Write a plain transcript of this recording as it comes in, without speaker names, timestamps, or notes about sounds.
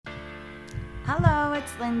Hello,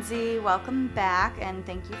 it's Lindsay. Welcome back and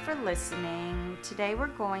thank you for listening. Today we're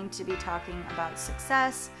going to be talking about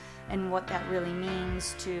success and what that really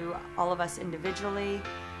means to all of us individually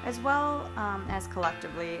as well as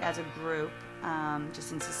collectively as a group,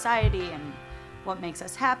 just in society, and what makes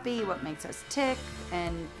us happy, what makes us tick,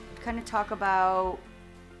 and kind of talk about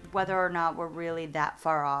whether or not we're really that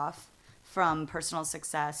far off from personal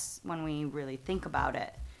success when we really think about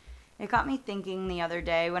it. It got me thinking the other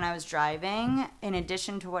day when I was driving, in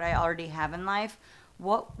addition to what I already have in life,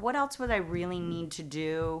 what else would I really need to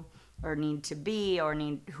do or need to be or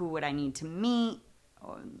who would I need to meet?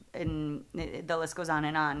 And the list goes on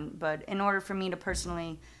and on. But in order for me to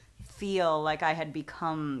personally feel like I had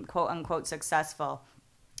become quote unquote successful,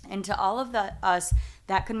 and to all of us,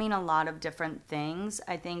 that could mean a lot of different things.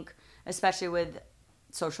 I think especially with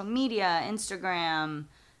social media, Instagram,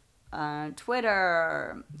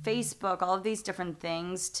 Twitter, Facebook, all of these different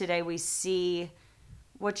things. Today we see,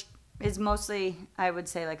 which is mostly, I would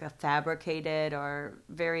say, like a fabricated or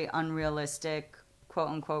very unrealistic, quote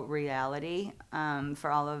unquote, reality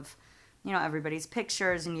for all of, everybody's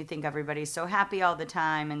pictures, and you think everybody's so happy all the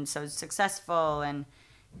time and so successful.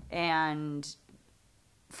 And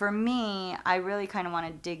for me, I really kind of want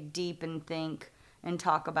to dig deep and think and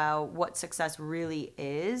talk about what success really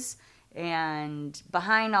is. And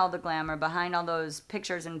behind all the glamour, behind all those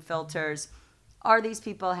pictures and filters, are these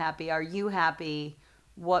people happy? Are you happy?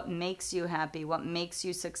 What makes you happy? What makes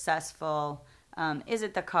you successful? Is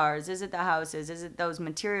it the cars? Is it the houses? Is it those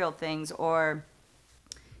material things? Or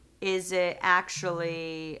is it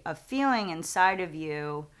actually a feeling inside of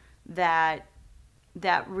you that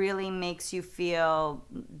really makes you feel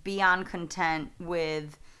beyond content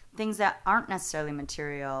with things that aren't necessarily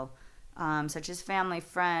material? Such as family,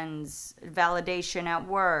 friends, validation at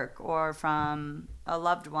work, or from a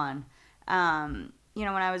loved one. When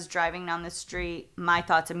I was driving down the street, my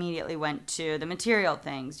thoughts immediately went to the material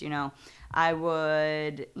things. I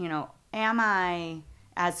would, am I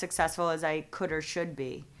as successful as I could or should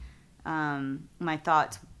be? My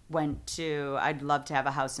thoughts went to, I'd love to have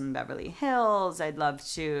a house in Beverly Hills. I'd love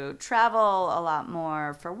to travel a lot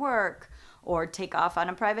more for work, or take off on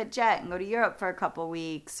a private jet and go to Europe for a couple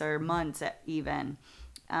weeks or months even.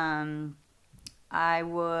 I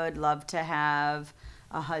would love to have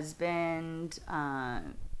a husband,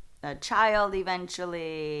 a child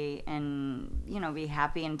eventually, and, be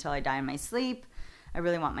happy until I die in my sleep. I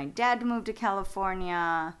really want my dad to move to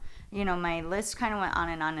California. My list kind of went on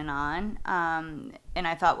and on and on. And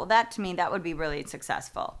I thought, well, that to me, that would be really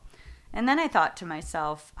successful. And then I thought to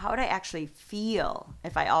myself, how would I actually feel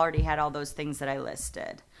if I already had all those things that I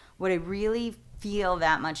listed? Would I really feel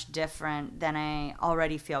that much different than I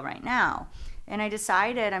already feel right now? And I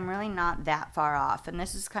decided I'm really not that far off. And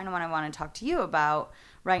this is kind of what I want to talk to you about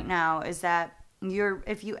right now, is that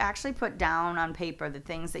if you actually put down on paper the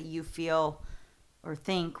things that you feel or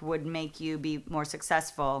think would make you be more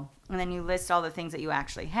successful, and then you list all the things that you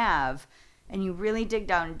actually have, and you really dig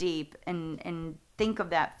down deep and think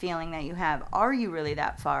of that feeling that you have. Are you really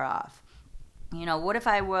that far off? What if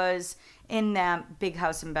I was in that big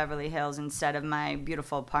house in Beverly Hills instead of my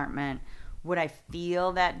beautiful apartment? Would I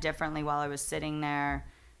feel that differently while I was sitting there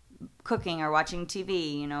cooking or watching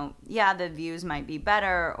TV? The views might be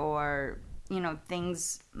better, or,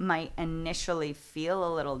 things might initially feel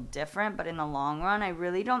a little different, but in the long run, I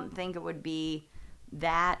really don't think it would be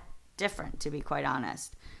that different, to be quite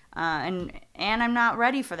honest. And I'm not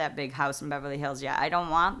ready for that big house in Beverly Hills yet. I don't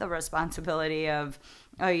want the responsibility of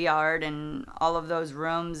a yard and all of those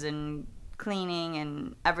rooms and cleaning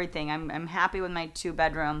and everything. I'm happy with my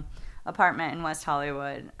 2-bedroom apartment in West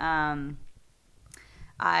Hollywood. I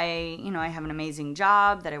have an amazing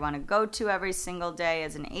job that I want to go to every single day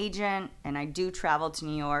as an agent, and I do travel to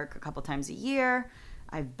New York a couple times a year.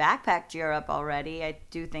 I've backpacked Europe already. I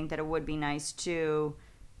do think that it would be nice to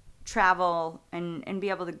travel and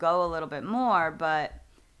be able to go a little bit more, but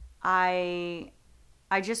I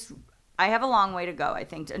have a long way to go, I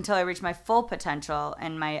think, until I reach my full potential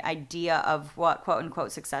and my idea of what quote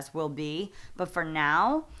unquote success will be. But for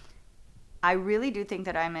now, I really do think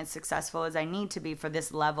that I'm as successful as I need to be for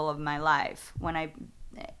this level of my life.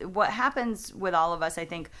 What happens with all of us, I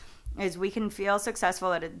think, is we can feel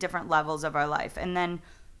successful at different levels of our life, and then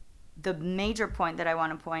the major point that I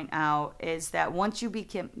want to point out is that once you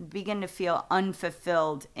begin to feel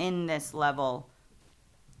unfulfilled in this level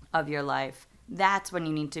of your life, that's when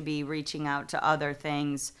you need to be reaching out to other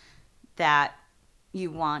things that you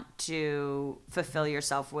want to fulfill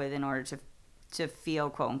yourself with in order to feel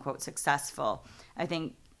quote unquote successful. I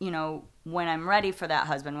think, when I'm ready for that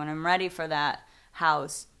husband, when I'm ready for that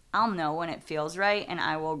house, I'll know when it feels right and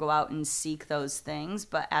I will go out and seek those things.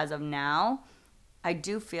 But as of now, I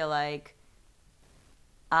do feel like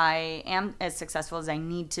I am as successful as I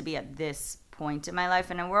need to be at this point in my life.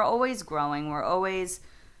 And we're always growing. We're always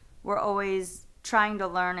trying to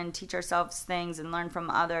learn and teach ourselves things and learn from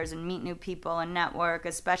others and meet new people and network,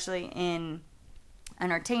 especially in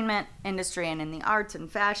entertainment industry and in the arts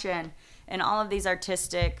and fashion and all of these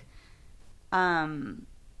artistic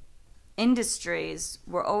industries.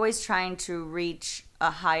 We're always trying to reach a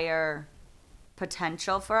higher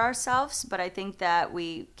potential for ourselves, but I think that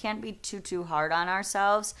we can't be too hard on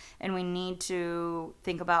ourselves, and we need to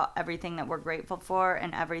think about everything that we're grateful for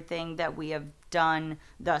and everything that we have done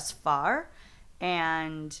thus far.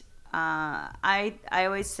 And I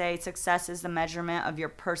always say success is the measurement of your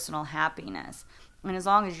personal happiness. And as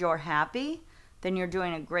long as you're happy, then you're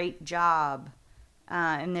doing a great job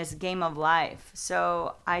in this game of life.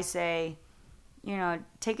 So I say,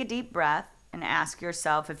 take a deep breath and ask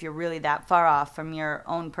yourself if you're really that far off from your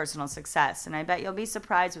own personal success. And I bet you'll be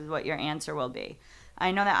surprised with what your answer will be.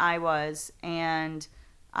 I know that I was, and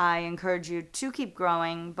I encourage you to keep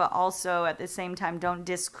growing, but also at the same time, don't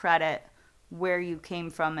discredit where you came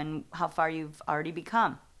from and how far you've already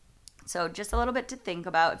become. So just a little bit to think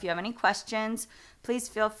about. If you have any questions, please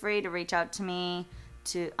feel free to reach out to me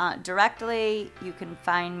directly. You can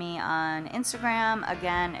find me on Instagram.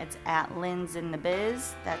 Again, it's at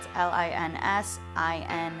LinsinTheBiz. That's LINSINTHEBIZ.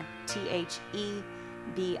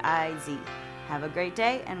 Have a great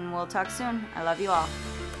day, and we'll talk soon. I love you all.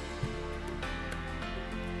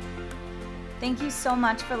 Thank you so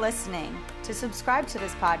much for listening. To subscribe to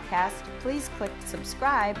this podcast, please click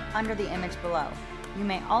subscribe under the image below. You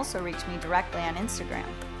may also reach me directly on Instagram.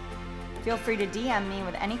 Feel free to DM me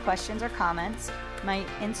with any questions or comments. My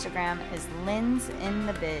Instagram is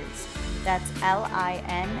LinsinTheBiz. That's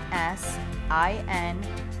LINSINTHEBIZ.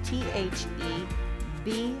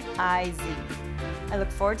 I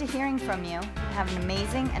look forward to hearing from you. Have an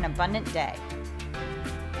amazing and abundant day.